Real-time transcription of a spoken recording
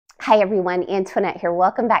Hi everyone, Antoinette here.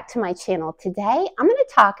 Welcome back to my channel. Today I'm going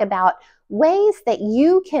to talk about ways that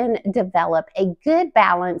you can develop a good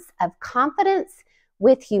balance of confidence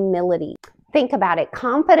with humility. Think about it.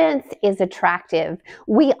 Confidence is attractive.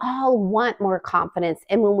 We all want more confidence.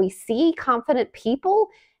 And when we see confident people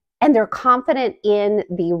and they're confident in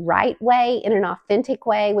the right way, in an authentic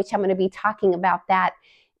way, which I'm going to be talking about that,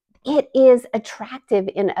 it is attractive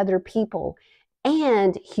in other people.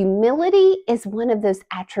 And humility is one of those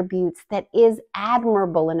attributes that is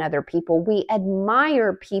admirable in other people. We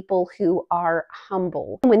admire people who are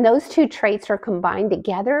humble. When those two traits are combined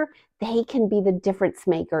together, they can be the difference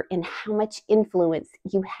maker in how much influence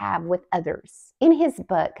you have with others. In his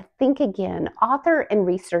book, Think Again, author and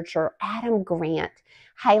researcher Adam Grant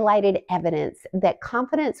highlighted evidence that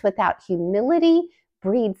confidence without humility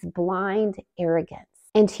breeds blind arrogance.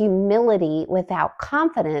 And humility without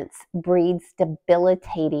confidence breeds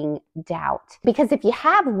debilitating doubt. Because if you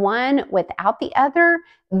have one without the other,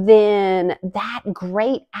 then that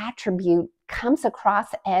great attribute comes across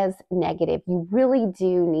as negative. You really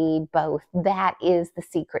do need both. That is the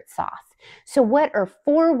secret sauce. So what are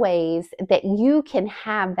 4 ways that you can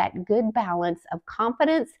have that good balance of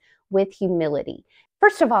confidence with humility?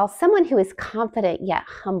 First of all, someone who is confident yet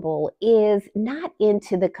humble is not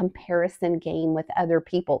into the comparison game with other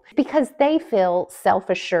people because they feel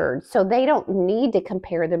self-assured. So they don't need to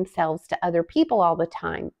compare themselves to other people all the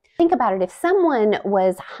time. Think about it. If someone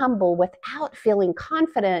was humble without feeling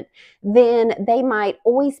confident, then they might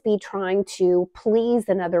always be trying to please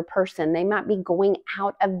another person. They might be going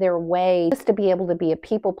out of their way just to be able to be a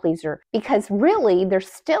people pleaser because really they're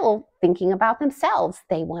still thinking about themselves.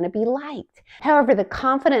 They want to be liked. However, the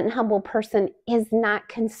confident and humble person is not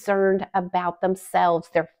concerned about themselves.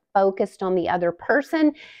 They're focused on the other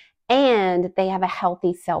person. And they have a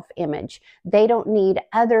healthy self-image. They don't need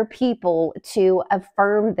other people to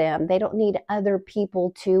affirm them. They don't need other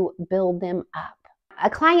people to build them up. A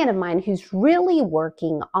client of mine who's really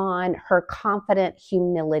working on her confident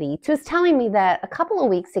humility was telling me that a couple of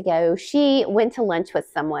weeks ago, she went to lunch with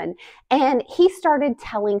someone and he started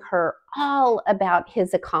telling her all about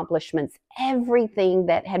his accomplishments, everything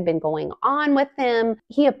that had been going on with him.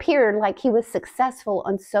 He appeared like he was successful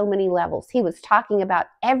on so many levels. He was talking about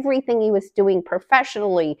everything he was doing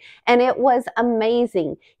professionally, and it was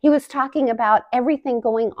amazing. He was talking about everything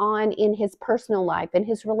going on in his personal life and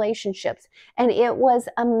his relationships, and it was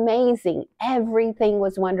amazing. Everything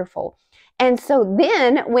was wonderful. And so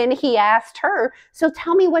then when he asked her, so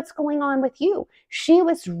tell me what's going on with you, she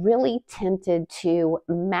was really tempted to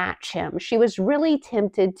match him. She was really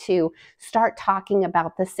tempted to start talking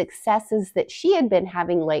about the successes that she had been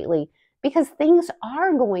having lately because things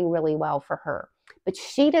are going really well for her. But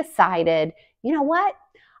she decided, you know what?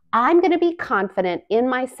 I'm going to be confident in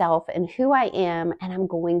myself and who I am, and I'm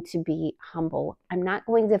going to be humble. I'm not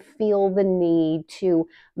going to feel the need to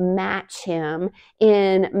match him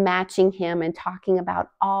in matching him and talking about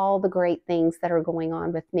all the great things that are going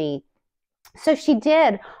on with me. So she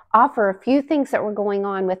did offer a few things that were going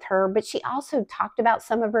on with her, but she also talked about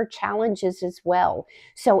some of her challenges as well.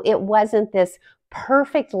 So it wasn't this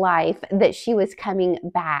perfect life that she was coming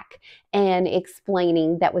back and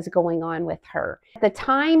explaining that was going on with her. At the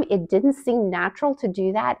time, it didn't seem natural to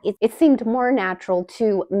do that. It seemed more natural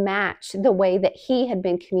to match the way that he had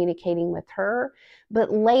been communicating with her.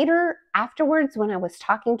 But later, afterwards, when I was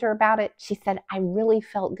talking to her about it, she said, I really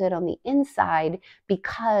felt good on the inside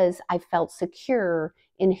because I felt secure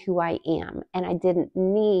in who I am, and I didn't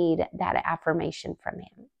need that affirmation from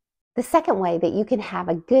him. The second way that you can have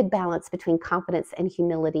a good balance between confidence and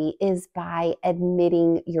humility is by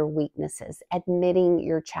admitting your weaknesses, admitting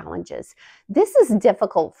your challenges. This is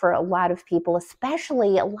difficult for a lot of people,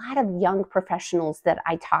 especially a lot of young professionals that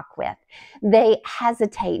I talk with. They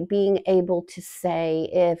hesitate being able to say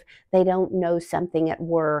if they don't know something at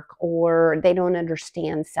work or they don't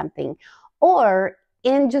understand something, or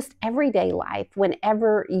in just everyday life,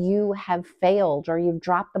 whenever you have failed or you've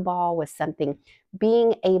dropped the ball with something,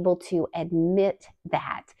 being able to admit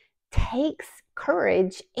that takes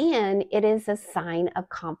courage, and it is a sign of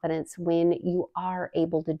confidence when you are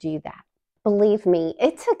able to do that. Believe me,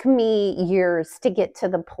 it took me years to get to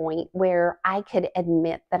the point where I could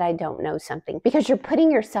admit that I don't know something, because you're putting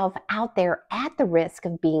yourself out there at the risk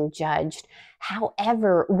of being judged.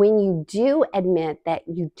 However, when you do admit that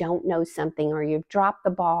you don't know something, or you've dropped the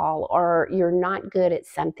ball, or you're not good at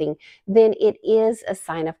something, then it is a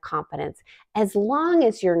sign of confidence. As long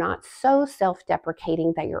as you're not so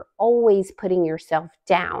self-deprecating that you're always putting yourself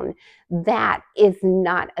down, that is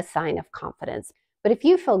not a sign of confidence. But if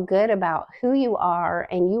you feel good about who you are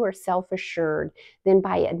and you are self-assured, then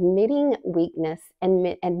by admitting weakness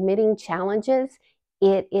and admitting challenges,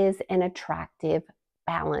 it is an attractive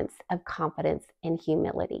balance of confidence and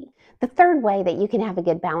humility. The third way that you can have a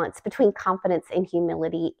good balance between confidence and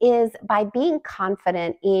humility is by being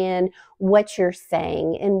confident in what you're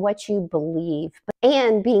saying and what you believe,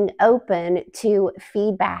 and being open to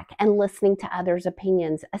feedback and listening to others'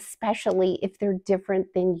 opinions, especially if they're different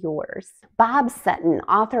than yours. Bob Sutton,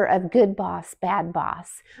 author of Good Boss, Bad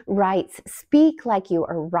Boss, writes, "Speak like you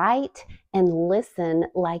are right and listen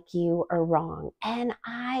like you are wrong." And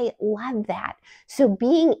I love that. So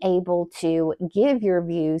being able to give your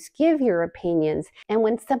views, give your opinions, and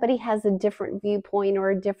when somebody has a different viewpoint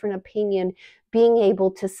or a different opinion, being able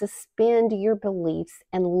to suspend your beliefs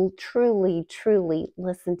and truly, truly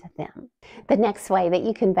listen to them. The next way that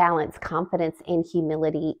you can balance confidence and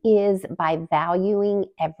humility is by valuing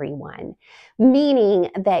everyone, meaning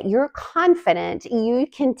that you're confident you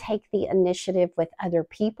can take the initiative with other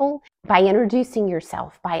people by introducing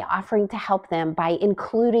yourself, by offering to help them, by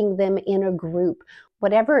including them in a group.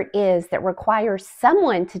 Whatever it is that requires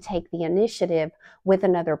someone to take the initiative with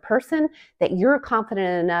another person, that you're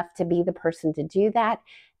confident enough to be the person to do that,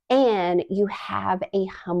 and you have a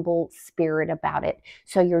humble spirit about it.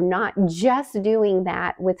 So you're not just doing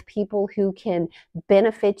that with people who can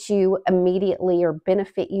benefit you immediately or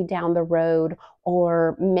benefit you down the road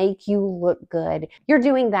or make you look good. You're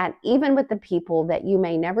doing that even with the people that you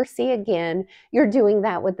may never see again. You're doing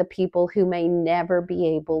that with the people who may never be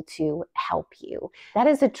able to help you. That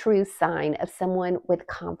is a true sign of someone with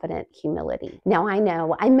confident humility. Now, I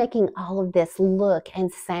know I'm making all of this look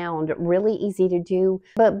and sound really easy to do,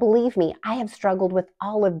 but believe me, I have struggled with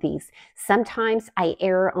all of these. Sometimes I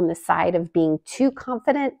err on the side of being too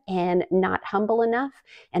confident and not humble enough,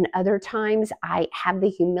 and other times I have the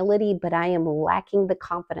humility, but I am lacking the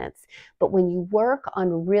confidence. But when you work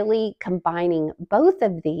on really combining both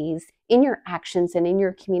of these in your actions and in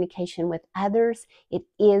your communication with others, it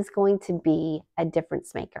is going to be a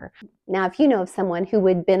difference maker. Now, if you know of someone who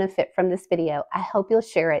would benefit from this video, I hope you'll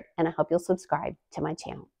share it and I hope you'll subscribe to my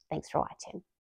channel. Thanks for watching.